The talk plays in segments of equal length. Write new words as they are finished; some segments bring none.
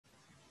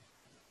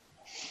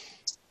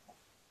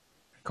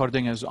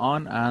Recording is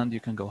on and you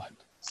can go ahead.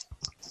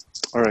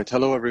 All right,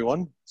 hello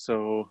everyone.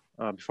 So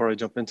before I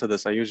jump into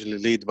this, I usually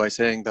lead by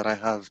saying that I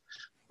have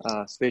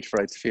stage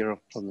fright, fear of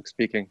public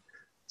speaking.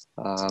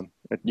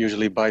 It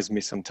usually buys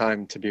me some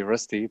time to be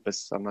rusty, but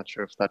I'm not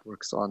sure if that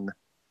works on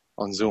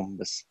Zoom,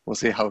 but we'll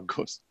see how it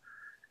goes.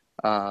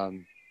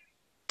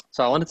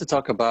 So I wanted to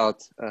talk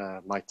about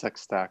my tech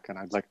stack, and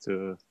I'd like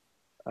to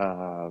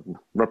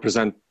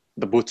represent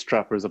the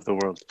bootstrappers of the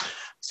world.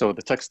 So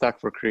the tech stack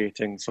for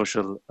creating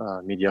social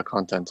media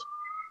content.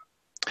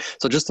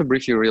 So just to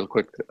brief you real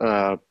quick,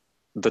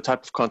 the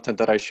type of content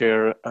that I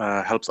share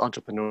helps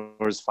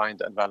entrepreneurs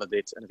find and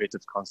validate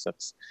innovative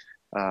concepts.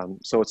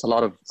 So it's a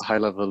lot of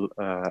high-level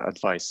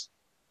advice.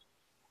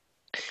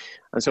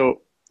 And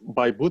so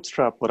by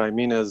bootstrap, what I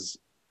mean is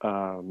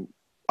I'm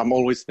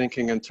always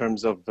thinking in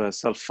terms of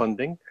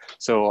self-funding.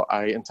 So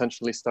I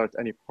intentionally start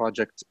any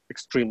project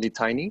extremely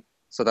tiny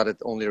so that it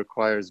only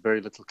requires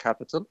very little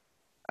capital.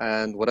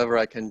 And whatever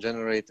I can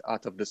generate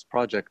out of this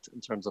project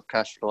in terms of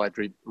cash flow, I'd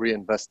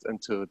reinvest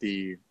into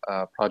the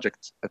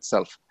project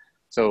itself.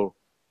 So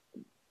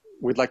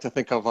we'd like to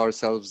think of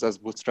ourselves as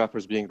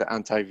bootstrappers being the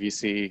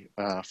anti-VC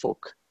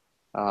folk.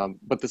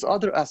 But this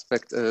other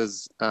aspect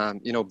is,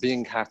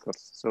 being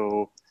hackers.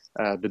 So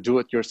the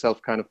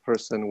do-it-yourself kind of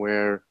person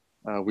where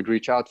we'd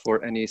reach out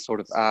for any sort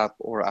of app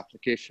or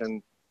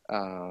application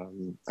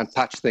and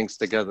patch things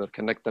together,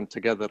 connect them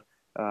together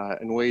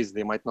in ways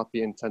they might not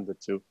be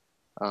intended to.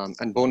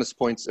 And bonus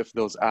points if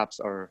those apps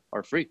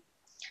are free.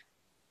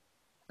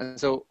 And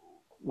so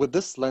with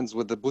this lens,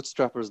 with the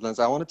bootstrappers lens,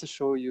 I wanted to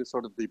show you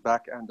sort of the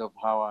back end of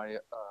how I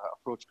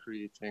approach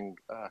creating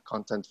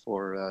content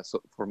for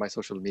my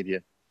social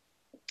media.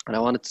 And I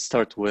wanted to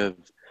start with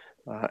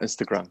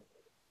Instagram.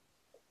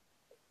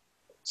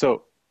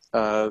 So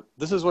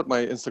this is what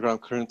my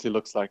Instagram currently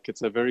looks like.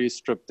 It's a very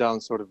stripped down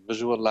sort of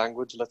visual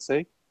language, let's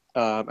say.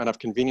 And I've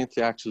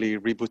conveniently actually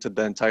rebooted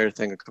the entire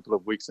thing a couple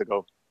of weeks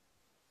ago.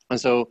 And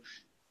so,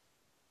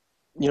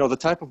 the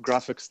type of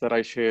graphics that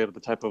I share, the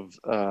type of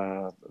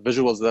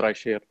visuals that I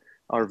share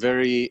are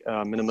very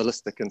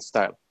minimalistic in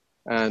style.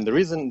 And the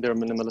reason they're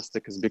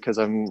minimalistic is because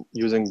I'm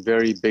using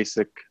very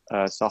basic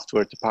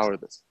software to power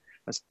this.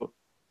 And so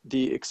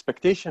the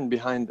expectation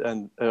behind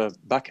and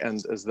back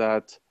end is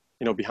that,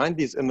 behind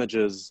these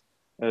images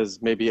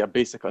is maybe a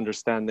basic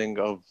understanding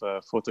of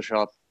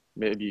Photoshop,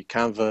 maybe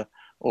Canva,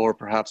 or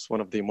perhaps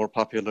one of the more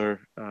popular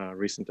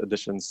recent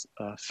additions,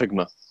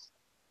 Figma.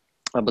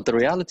 But the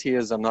reality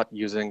is I'm not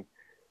using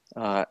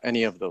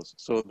any of those.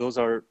 So those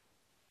are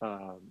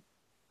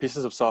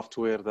pieces of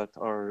software that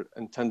are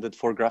intended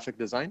for graphic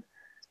design.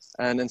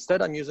 And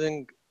instead I'm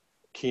using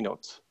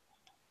Keynote.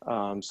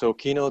 So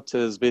Keynote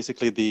is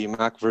basically the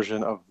Mac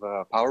version of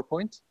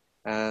PowerPoint.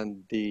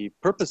 And the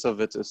purpose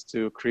of it is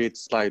to create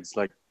slides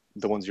like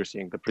the ones you're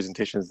seeing, the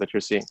presentations that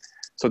you're seeing.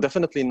 So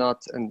definitely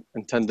not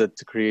intended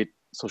to create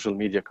social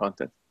media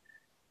content.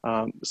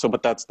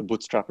 But that's the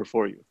bootstrapper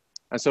for you.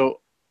 And so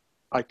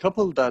I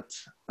couple that,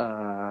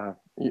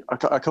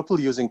 I couple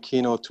using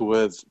Keynote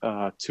with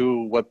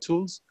two web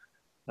tools,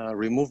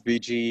 Remove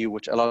BG,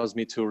 which allows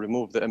me to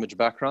remove the image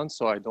background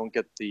so I don't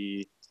get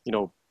the,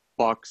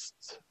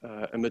 boxed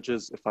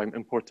images if I'm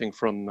importing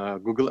from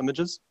Google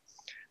Images.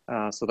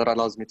 So that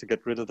allows me to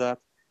get rid of that.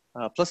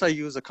 Plus I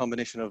use a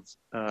combination of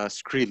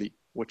Screely,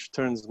 which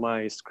turns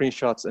my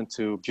screenshots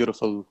into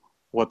beautiful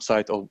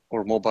website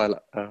or mobile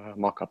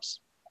mockups.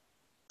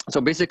 So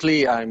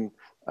basically I'm,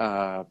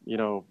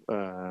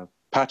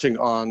 patching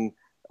on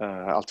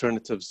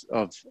alternatives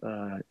of,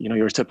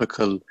 your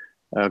typical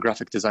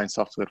graphic design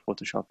software,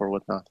 Photoshop or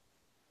whatnot.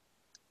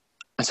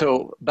 And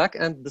so back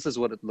end, this is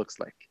what it looks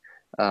like.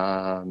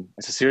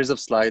 It's a series of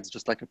slides,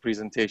 just like a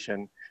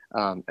presentation.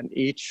 And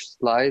each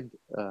slide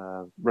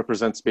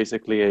represents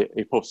basically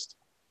a post.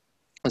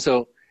 And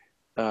so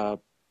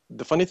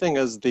the funny thing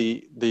is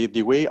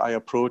the way I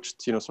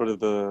approached, sort of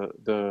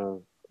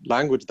the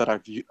language that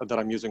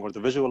I'm using, or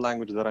the visual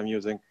language that I'm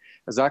using,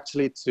 is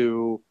actually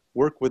to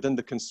work within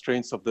the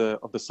constraints of the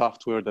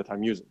software that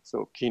I'm using,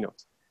 so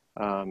Keynote.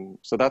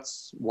 So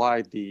that's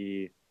why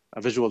the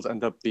visuals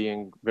end up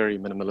being very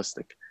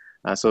minimalistic.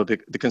 So the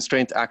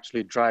constraint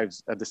actually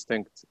drives a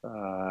distinct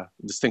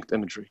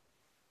imagery.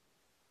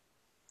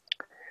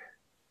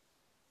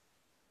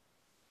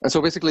 And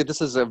so basically,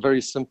 this is a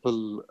very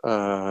simple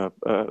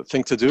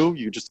thing to do.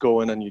 You just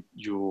go in and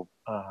you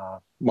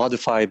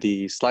modify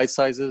the slide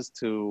sizes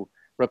to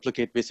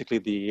replicate basically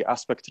the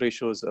aspect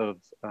ratios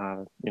of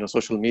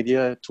social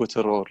media,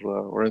 Twitter or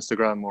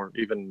Instagram or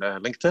even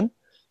LinkedIn.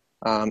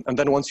 And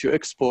then once you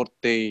export,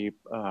 they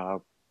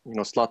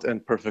slot in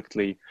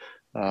perfectly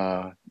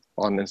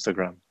on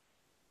Instagram.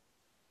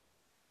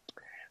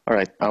 All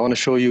right, I want to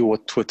show you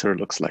what Twitter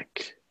looks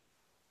like.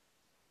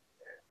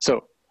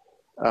 So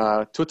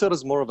Twitter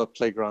is more of a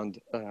playground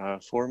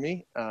for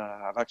me.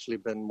 I've actually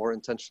been more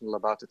intentional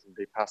about it in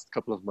the past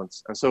couple of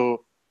months. And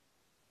so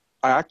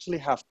I actually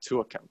have two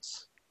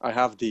accounts. I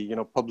have the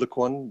public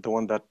one, the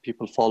one that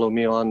people follow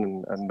me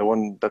on, and the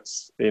one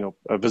that's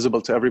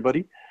visible to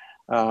everybody.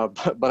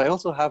 But I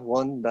also have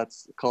one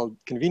that's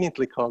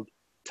conveniently called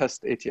test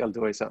ATL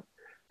Duaysam.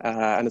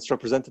 And it's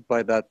represented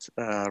by that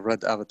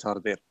red avatar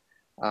there.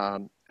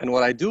 And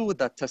what I do with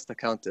that test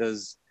account is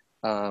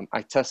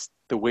I test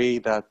the way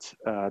that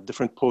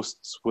different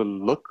posts will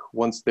look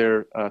once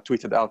they're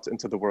tweeted out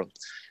into the world.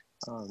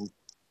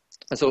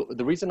 And so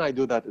the reason I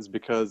do that is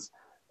because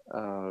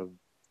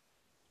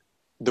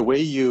the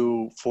way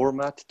you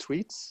format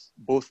tweets,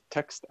 both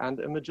text and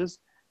images,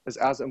 is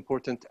as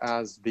important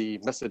as the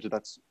message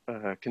that's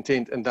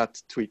contained in that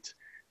tweet.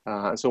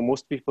 And so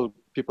most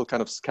people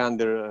kind of scan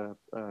their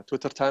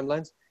Twitter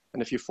timelines, and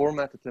if you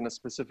format it in a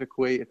specific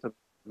way,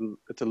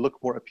 it'll look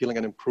more appealing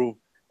and improve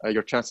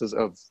your chances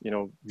of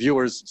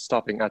viewers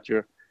stopping at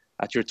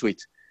your tweet.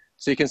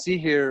 So you can see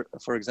here,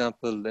 for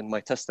example, in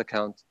my test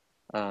account,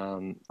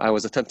 I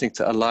was attempting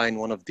to align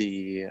one of the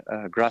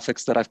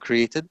graphics that I've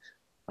created,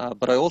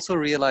 but I also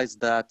realized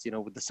that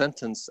with the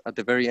sentence at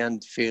the very end,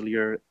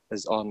 failure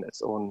is on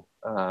its own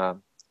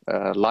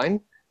line,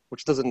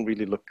 which doesn't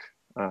really look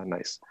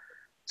nice.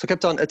 So I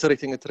kept on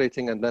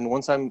iterating, and then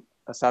once I'm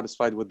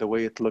satisfied with the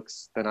way it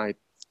looks, then I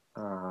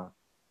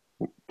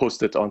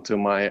post it onto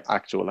my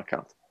actual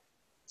account.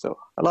 So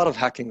a lot of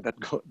hacking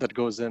that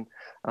goes in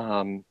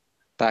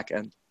back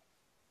end.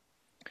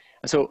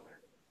 And so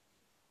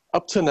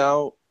up to now,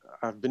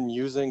 I've been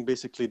using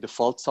basically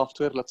default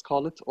software, let's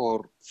call it,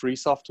 or free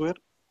software.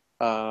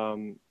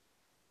 And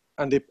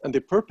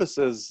the purpose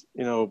is,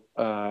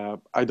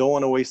 I don't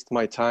want to waste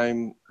my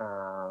time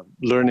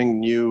learning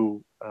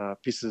new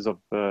pieces of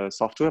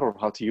software or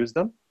how to use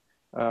them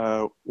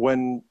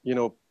when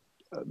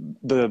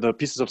the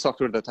pieces of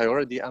software that I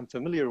already am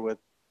familiar with,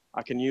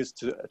 I can use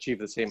to achieve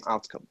the same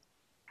outcome.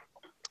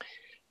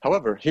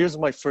 However, here's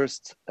my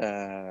first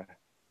app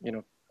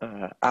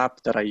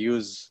that I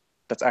use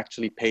that's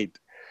actually paid.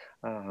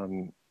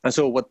 And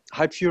so what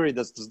Hype Fury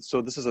does,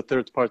 so this is a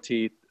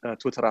third-party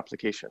Twitter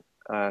application.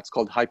 It's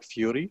called Hype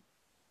Fury.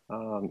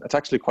 It's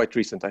actually quite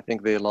recent. I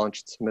think they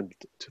launched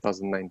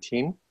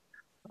mid-2019.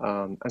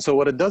 And so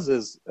what it does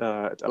is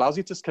it allows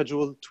you to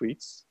schedule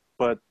tweets,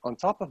 but on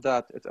top of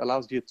that, it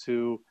allows you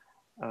to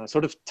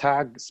sort of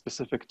tag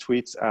specific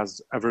tweets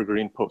as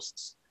evergreen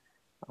posts.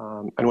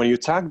 And when you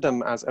tag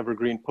them as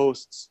evergreen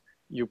posts,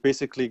 you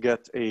basically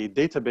get a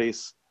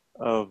database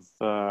of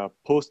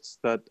posts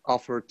that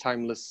offer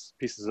timeless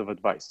pieces of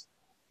advice.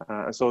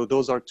 And so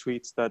those are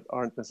tweets that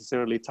aren't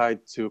necessarily tied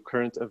to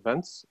current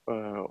events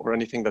or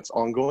anything that's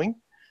ongoing.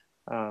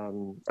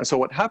 And so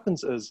what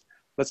happens is,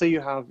 let's say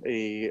you have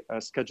a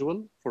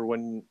schedule for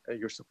when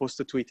you're supposed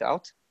to tweet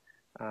out,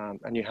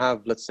 and you have,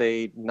 let's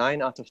say,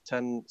 9 out of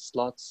 10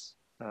 slots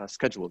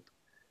scheduled.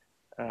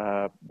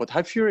 What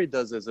Hype Fury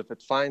does is if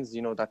it finds,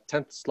 that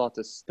 10th slot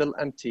is still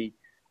empty,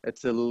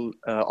 it'll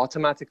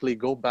automatically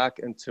go back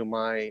into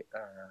my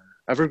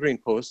evergreen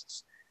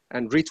posts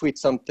and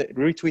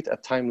retweet a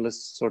timeless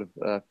sort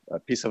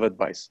of piece of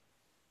advice.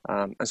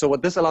 And so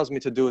what this allows me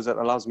to do is it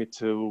allows me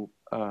to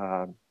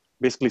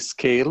basically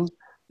scale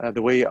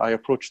the way I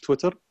approach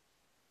Twitter,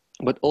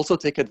 but also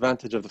take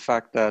advantage of the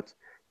fact that,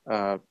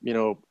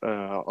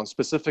 on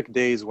specific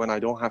days when I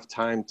don't have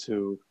time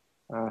to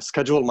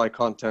schedule my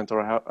content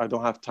or I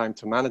don't have time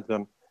to manage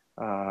them,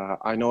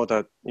 I know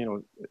that,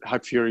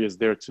 Hype Fury is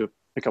there to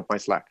pick up my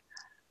slack.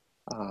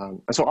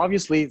 And so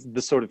obviously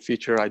this sort of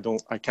feature,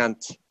 I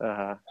can't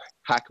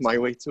hack my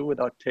way to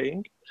without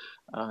paying.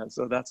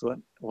 So that's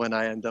when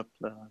I end up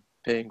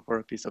paying for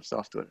a piece of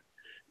software.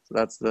 So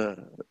that's the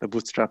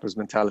bootstrapper's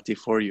mentality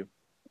for you.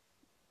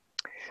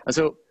 And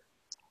so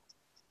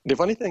the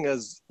funny thing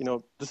is,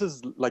 this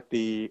is like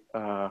the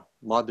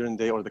modern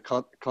day or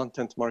the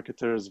content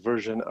marketer's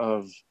version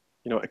of,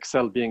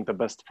 Excel being the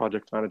best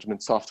project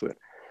management software.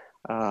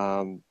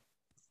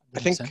 I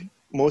think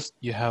most...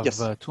 You have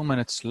yes. 2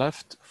 minutes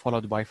left,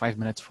 followed by 5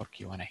 minutes for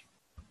Q&A.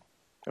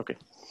 Okay.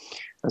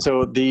 And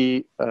so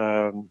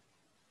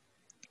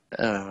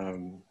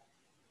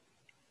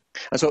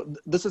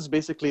this is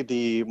basically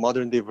the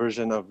modern day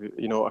version of,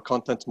 a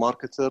content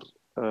marketer,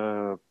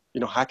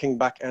 hacking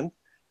back end.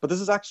 But this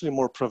is actually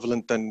more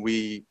prevalent than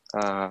we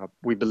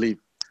believe.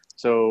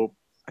 So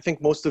I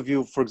think most of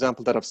you, for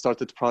example, that have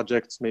started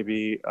projects,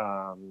 maybe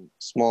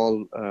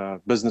small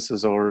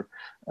businesses or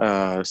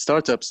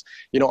startups,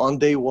 on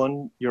day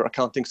one, your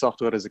accounting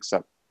software is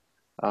Excel.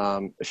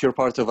 If you're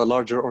part of a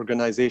larger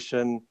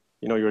organization,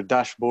 your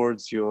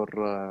dashboards,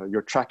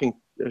 your tracking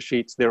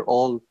sheets, they're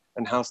all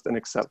in-housed in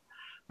Excel.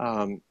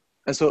 And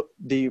so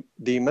the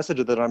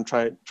message that I'm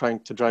trying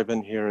to drive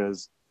in here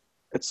is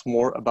it's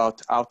more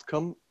about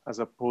outcome as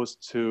opposed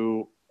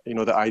to,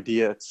 the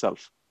idea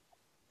itself.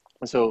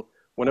 And so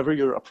whenever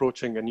you're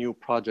approaching a new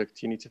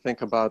project, you need to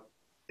think about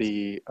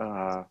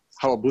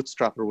how a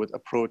bootstrapper would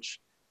approach,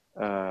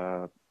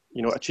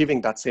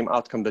 achieving that same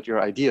outcome that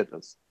your idea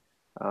does.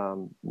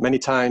 Many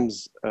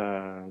times,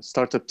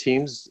 startup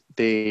teams,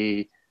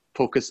 they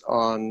focus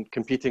on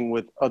competing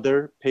with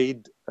other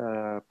paid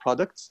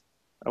products.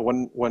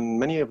 When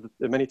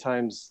many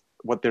times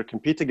what they're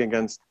competing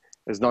against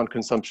is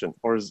non-consumption,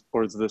 or is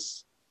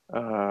this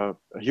a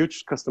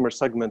huge customer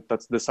segment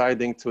that's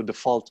deciding to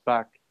default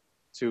back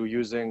to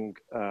using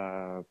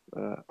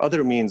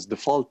other means,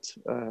 default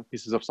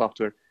pieces of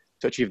software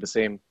to achieve the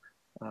same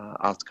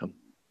outcome.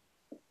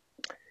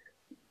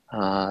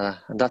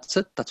 And that's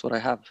it. That's what I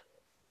have.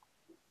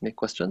 Any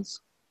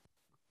questions?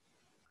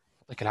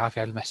 يعطيك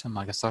العافية على المحسن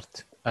ما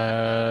قصرت.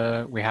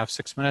 We have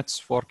 6 minutes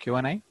for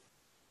Q&A.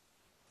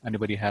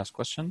 Anybody has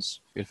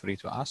questions, feel free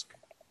to ask.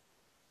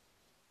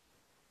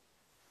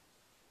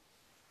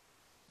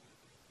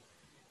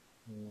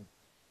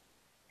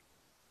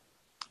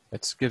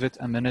 Let's give it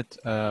a minute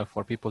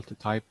for people to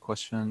type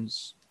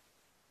questions.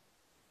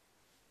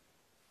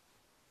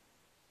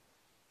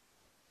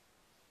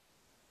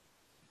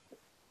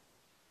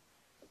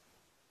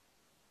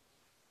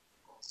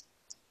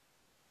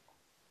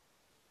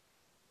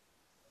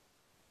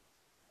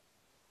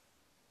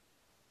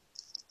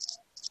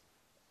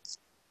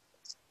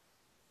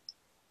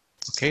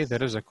 Okay,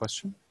 there is a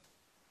question.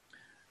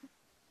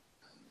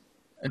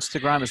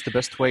 Instagram is the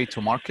best way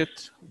to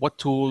market. What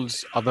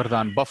tools other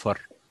than Buffer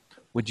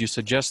would you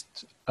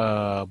suggest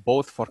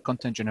both for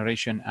content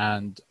generation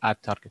and ad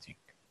targeting?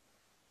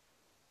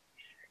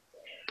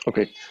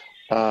 Okay,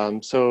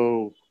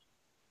 so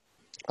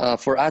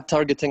for ad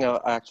targeting, I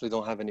actually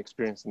don't have any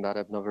experience in that.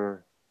 I've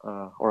never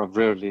or I've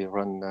rarely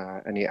run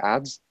any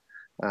ads,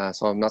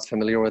 so I'm not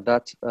familiar with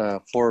that.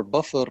 For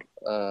Buffer,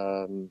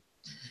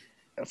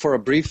 for a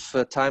brief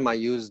time, I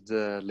used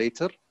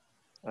Later,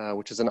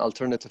 which is an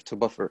alternative to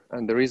Buffer.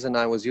 And the reason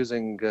I was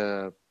using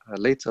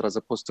Later as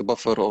opposed to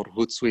Buffer or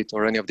Hootsuite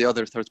or any of the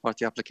other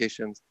third-party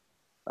applications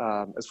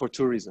is for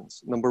 2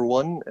 reasons. Number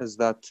one is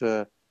that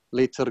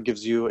Later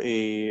gives you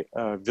a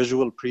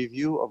visual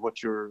preview of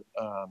what your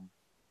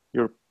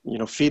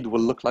feed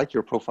will look like,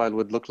 your profile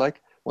would look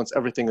like once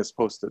everything is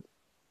posted.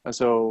 And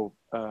so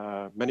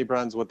many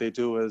brands, what they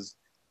do is,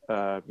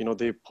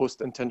 they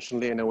post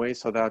intentionally in a way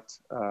so that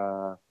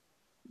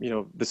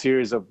the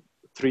series of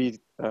the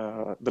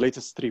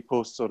latest 3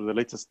 posts or the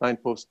latest 9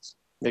 posts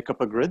make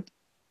up a grid.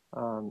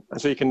 And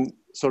so you can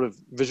sort of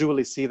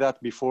visually see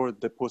that before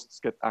the posts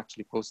get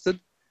actually posted.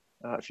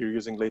 If you're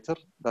using Later,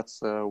 that's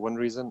one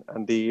reason.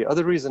 And the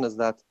other reason is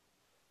that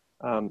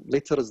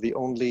Later is the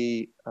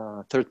only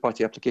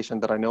third-party application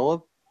that I know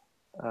of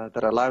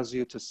that allows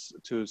you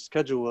to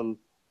schedule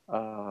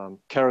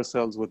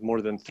carousels with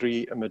more than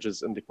 3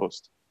 images in the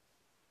post.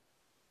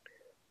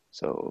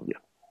 So, yeah.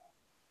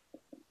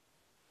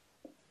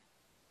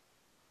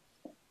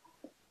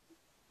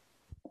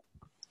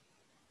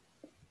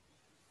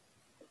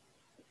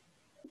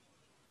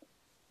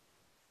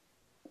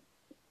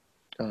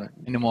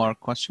 Any more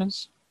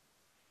questions?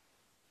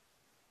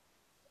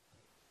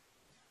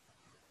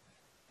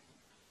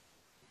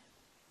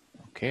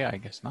 Okay, I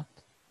guess not.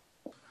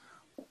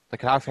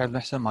 يعطيك العافية عبد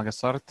المحسن ما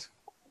قصرت.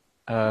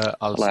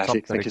 I'll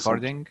stop the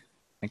recording.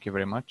 Thank you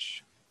very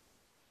much.